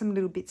can add some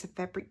little bits of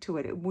fabric to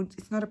it.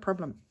 It's not a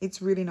problem.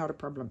 It's really not a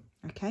problem,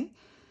 okay?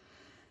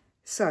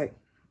 So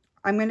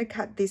I'm going to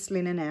cut this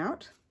linen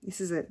out. This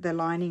is the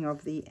lining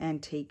of the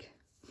antique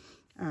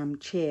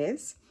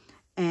chairs.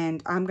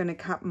 And I'm going to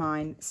cut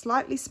mine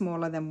slightly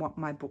smaller than what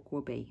my book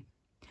will be.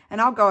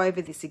 And I'll go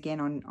over this again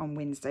on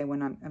Wednesday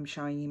when I'm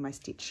showing you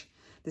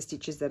the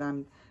stitches that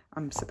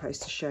I'm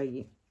supposed to show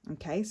you.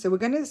 Okay, so we're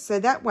going to, so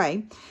that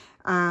way,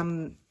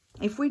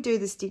 if we do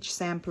the stitch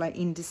sampler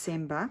in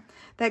December,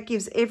 that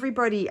gives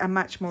everybody a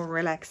much more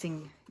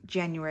relaxing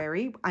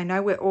January. I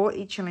know we're all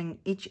itching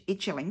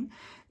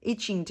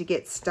to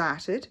get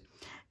started,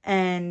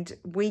 and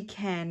we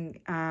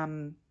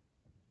can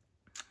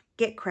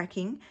get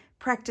cracking,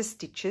 practice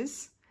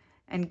stitches,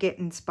 and get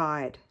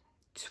inspired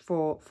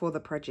for the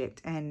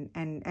project,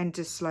 and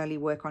just slowly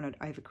work on it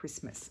over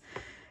Christmas.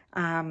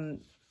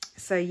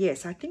 So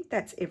yes, I think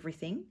that's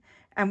everything.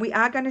 And we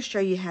are going to show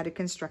you how to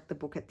construct the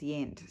book at the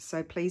end.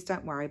 So please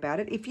don't worry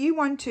about it. If you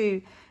want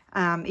to,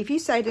 if you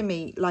say to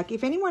me, like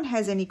if anyone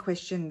has any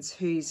questions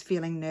who's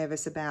feeling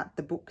nervous about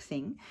the book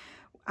thing,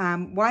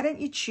 why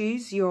don't you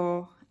choose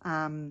your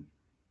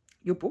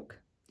book,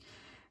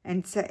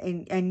 and so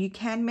and you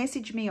can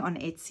message me on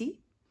Etsy,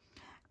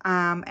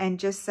 and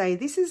just say,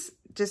 this is,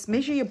 just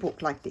measure your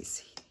book like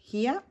this,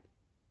 here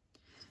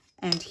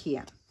and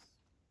here.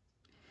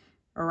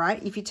 All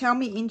right, if you tell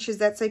me inches,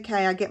 that's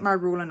okay. I get my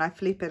rule and I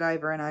flip it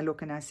over and I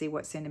look and I see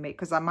what centimeter,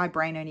 because my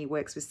brain only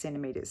works with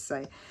centimeters.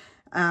 So,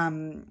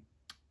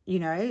 you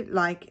know,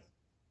 like,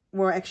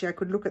 well, actually I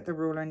could look at the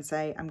ruler and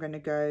say, I'm going to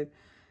go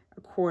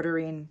a quarter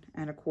in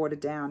and a quarter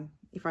down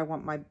if I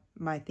want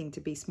my thing to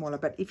be smaller.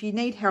 But if you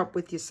need help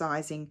with your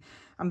sizing,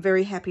 I'm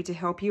very happy to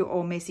help you,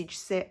 or message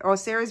Sarah. Oh,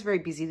 Sarah's very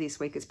busy this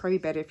week. It's probably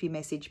better if you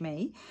message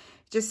me.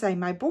 Just say,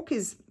 my book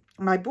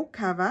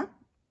cover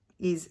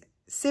is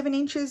 7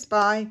 inches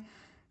by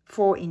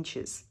 4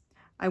 inches.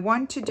 I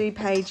want to do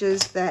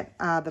pages that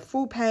are the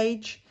full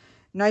page,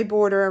 no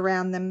border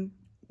around them.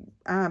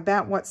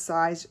 About what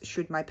size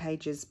should my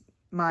pages,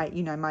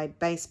 my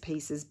base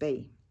pieces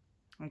be?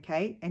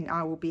 Okay, and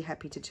I will be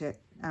happy to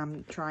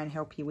try and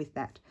help you with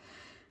that.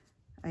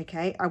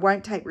 Okay, I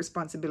won't take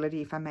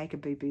responsibility if I make a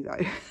boo-boo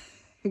though.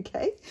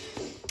 Okay,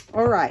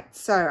 all right,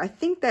 so I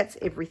think that's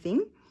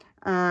everything.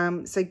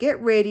 So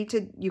get ready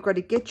you've got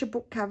to get your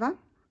book cover,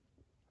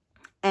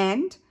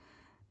 and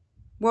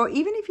well,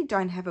 even if you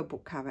don't have a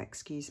book cover,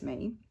 excuse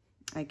me,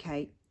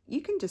 okay,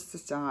 you can just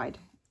decide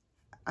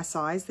a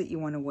size that you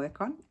want to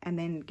work on and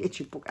then get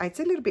your book. It's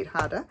a little bit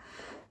harder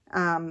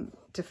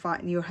to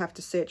find. You'll have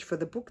to search for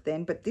the book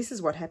then, but this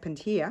is what happened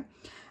here.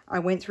 I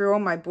went through all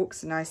my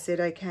books and I said,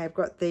 okay, I've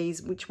got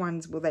these. Which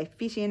ones will they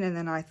fit in? And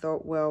then I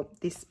thought, well,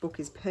 this book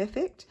is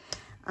perfect.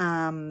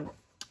 And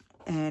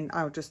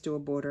I'll just do a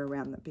border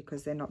around them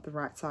because they're not the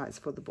right size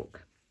for the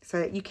book.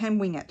 So you can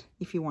wing it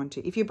if you want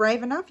to. If you're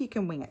brave enough, you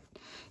can wing it.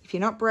 If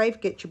you're not brave,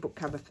 get your book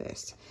cover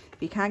first.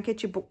 If you can't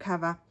get your book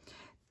cover,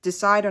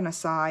 decide on a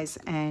size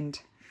and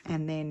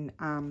then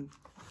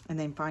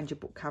find your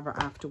book cover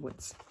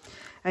afterwards.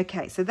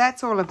 Okay, so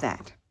that's all of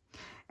that.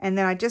 And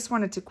then I just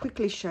wanted to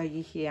quickly show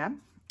you here,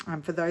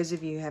 for those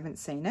of you who haven't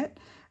seen it,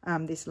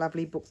 this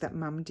lovely book that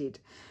Mum did.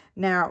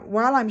 Now,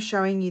 while I'm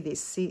showing you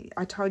this, see,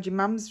 I told you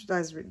Mum's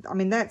does, I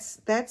mean, that's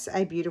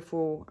a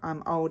beautiful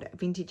old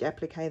vintage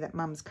applique that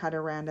Mum's cut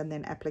around and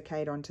then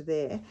appliqued onto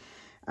there.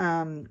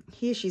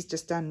 Here she's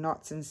just done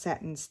knots and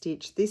satin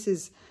stitch. This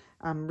is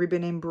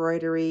ribbon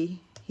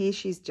embroidery. Here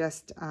she's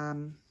just,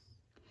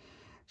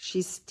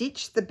 she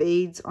stitched the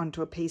beads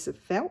onto a piece of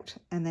felt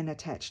and then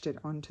attached it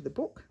onto the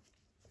book.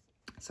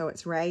 So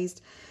it's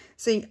raised.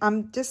 So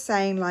I'm just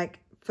saying, like,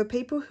 for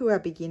people who are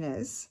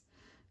beginners,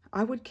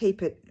 I would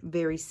keep it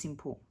very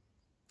simple.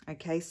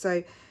 Okay,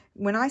 so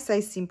when I say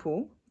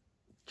simple,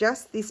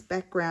 just this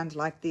background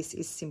like this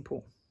is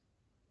simple.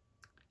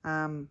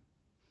 And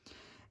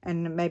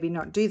maybe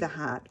not do the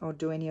heart or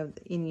do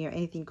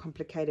anything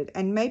complicated.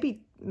 And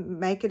maybe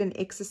make it an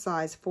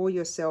exercise for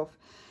yourself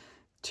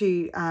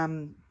to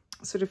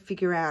sort of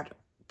figure out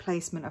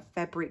placement of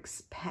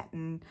fabrics,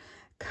 pattern,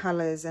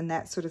 colors, and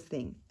that sort of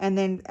thing. And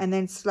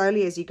then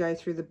slowly as you go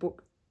through the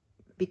book,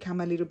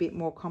 become a little bit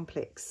more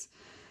complex.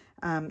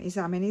 I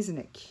mean, isn't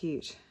it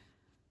cute?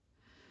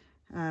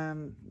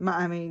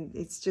 I mean,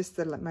 it's just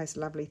the most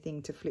lovely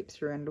thing to flip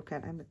through and look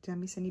at. Did I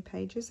miss any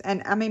pages?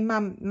 And I mean,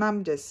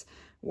 Mum just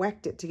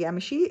whacked it together.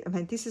 I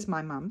mean, this is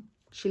my mum.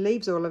 She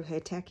leaves all of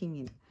her tacking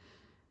in.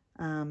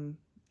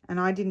 And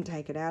I didn't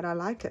take it out. I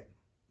like it.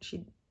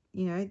 She,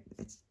 you know,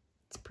 it's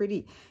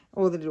pretty.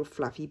 All the little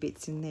fluffy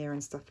bits in there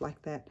and stuff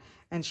like that.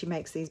 And she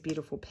makes these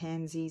beautiful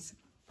pansies.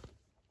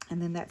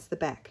 And then that's the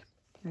back.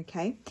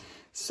 Okay.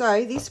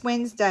 So this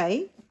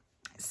Wednesday,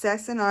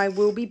 Sass and I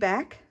will be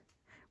back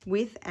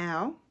with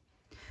our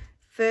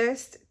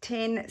first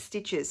 10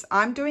 stitches.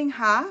 I'm doing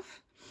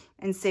half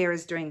and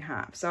Sarah's doing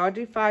half. So I'll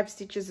do 5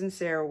 stitches and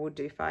Sarah will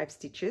do 5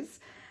 stitches.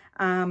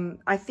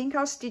 I think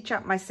I'll stitch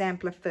up my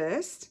sampler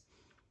first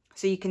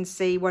so you can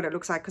see what it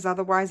looks like, because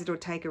otherwise it'll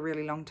take a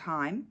really long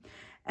time.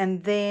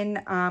 And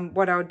then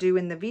what I'll do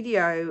in the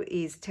video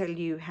is tell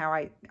you how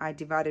I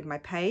divided my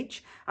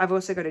page. I've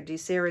also got to do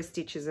Sarah's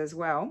stitches as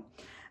well.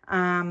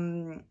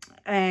 And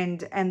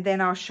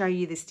then I'll show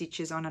you the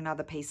stitches on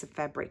another piece of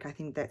fabric. I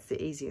think that's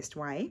the easiest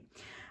way.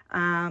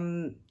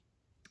 And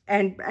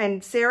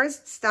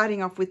Sarah's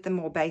starting off with the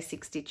more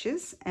basic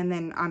stitches, and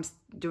then I'm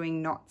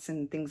doing knots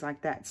and things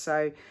like that.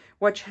 So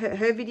watch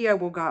her video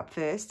will go up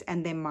first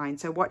and then mine.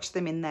 So watch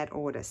them in that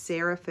order.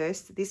 Sarah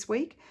first this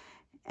week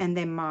and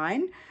then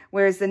mine.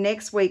 Whereas the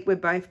next week we're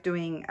both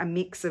doing a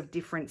mix of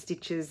different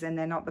stitches and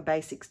they're not the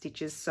basic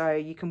stitches. So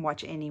you can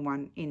watch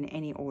anyone in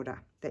any order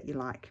that you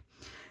like.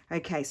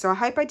 Okay, so I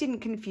hope I didn't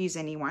confuse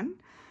anyone.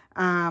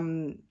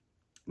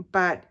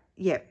 But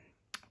yeah,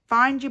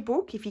 find your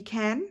book if you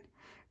can.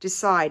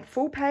 Decide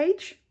full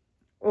page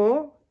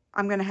or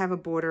I'm going to have a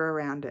border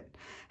around it.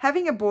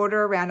 Having a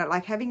border around it,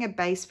 like having a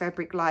base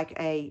fabric like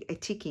a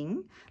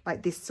ticking,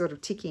 like this sort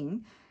of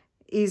ticking,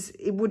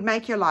 it would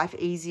make your life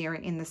easier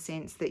in the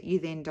sense that you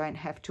then don't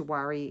have to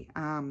worry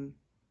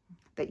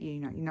that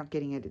you're not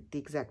getting it at the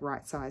exact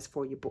right size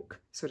for your book,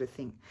 sort of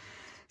thing.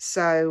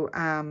 So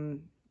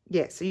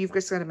yeah, so you've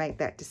just got to make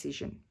that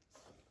decision.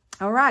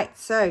 All right,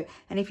 so,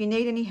 and if you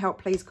need any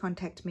help, please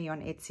contact me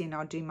on Etsy and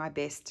I'll do my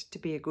best to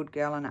be a good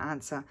girl and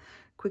answer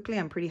quickly.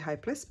 I'm pretty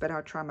hopeless, but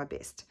I'll try my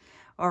best.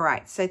 All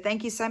right, so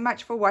thank you so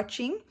much for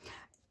watching.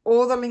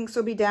 All the links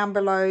will be down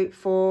below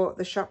for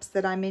the shops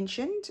that I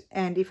mentioned,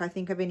 and if I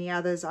think of any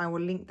others, I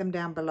will link them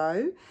down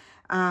below.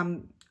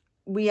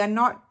 We are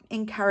not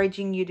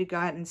encouraging you to go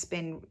out and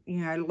spend,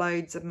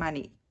 loads of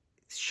money.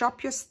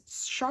 Shop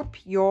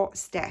your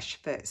stash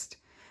first.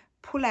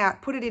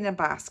 Put it in a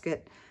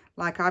basket.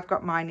 Like I've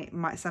got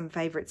some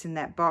favorites in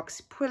that box.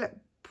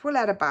 Pull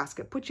out a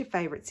basket, put your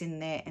favorites in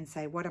there and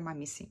say, what am I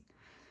missing?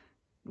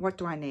 What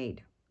do I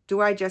need? Do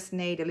I just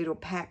need a little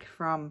pack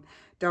from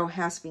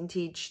Dollhouse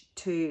Vintage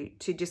to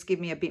just give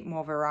me a bit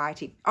more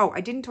variety? Oh, I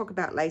didn't talk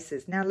about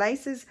laces. Now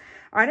laces,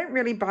 I don't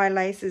really buy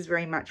laces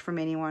very much from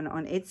anyone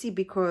on Etsy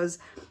because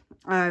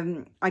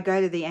I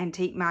go to the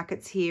antique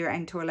markets here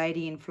and to a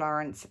lady in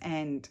Florence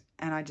and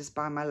I just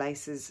buy my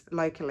laces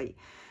locally.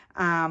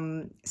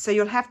 So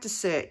you'll have to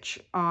search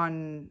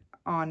on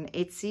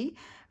Etsy.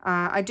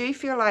 I do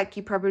feel like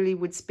you probably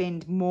would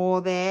spend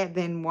more there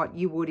than what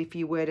you would if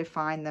you were to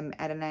find them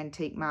at an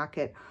antique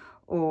market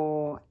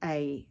or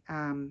a,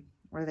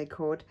 what are they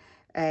called?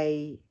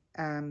 A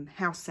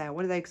house sale.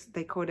 What are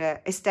they called?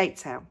 A estate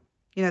sale.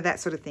 That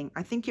sort of thing.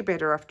 I think you're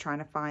better off trying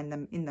to find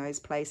them in those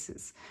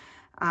places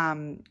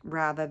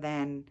rather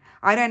than,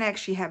 I don't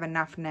actually have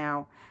enough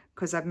now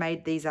because I've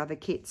made these other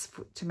kits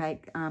to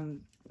make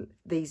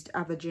these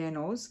other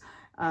journals.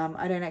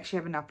 I don't actually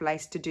have enough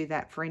lace to do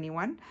that for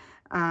anyone.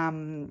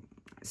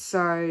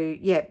 So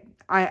yeah,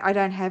 I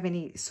don't have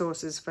any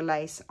sources for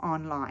lace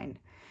online.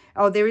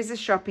 Oh, there is a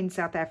shop in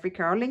South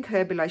Africa. I'll link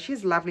her below. She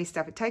has lovely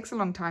stuff. It takes a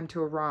long time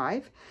to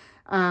arrive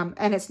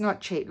and it's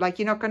not cheap. Like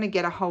you're not going to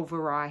get a whole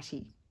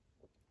variety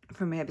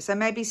from her. So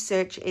maybe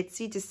search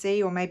Etsy to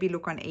see, or maybe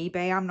look on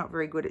eBay. I'm not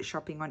very good at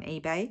shopping on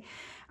eBay.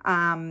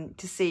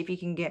 To see if you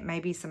can get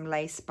maybe some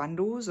lace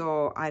bundles,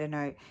 or I don't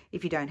know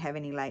if you don't have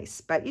any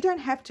lace, but you don't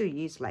have to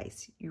use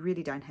lace. You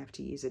really don't have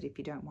to use it if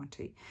you don't want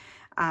to.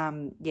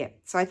 Yeah,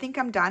 so I think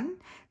I'm done.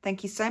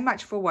 Thank you so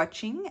much for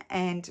watching,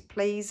 and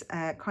please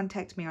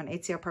contact me on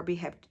Etsy. I'll probably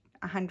have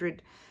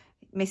 100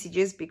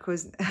 messages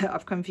because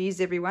I've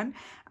confused everyone.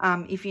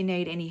 If you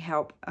need any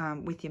help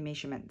with your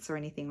measurements or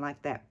anything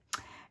like that.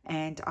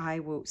 And I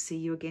will see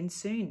you again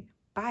soon.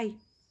 Bye.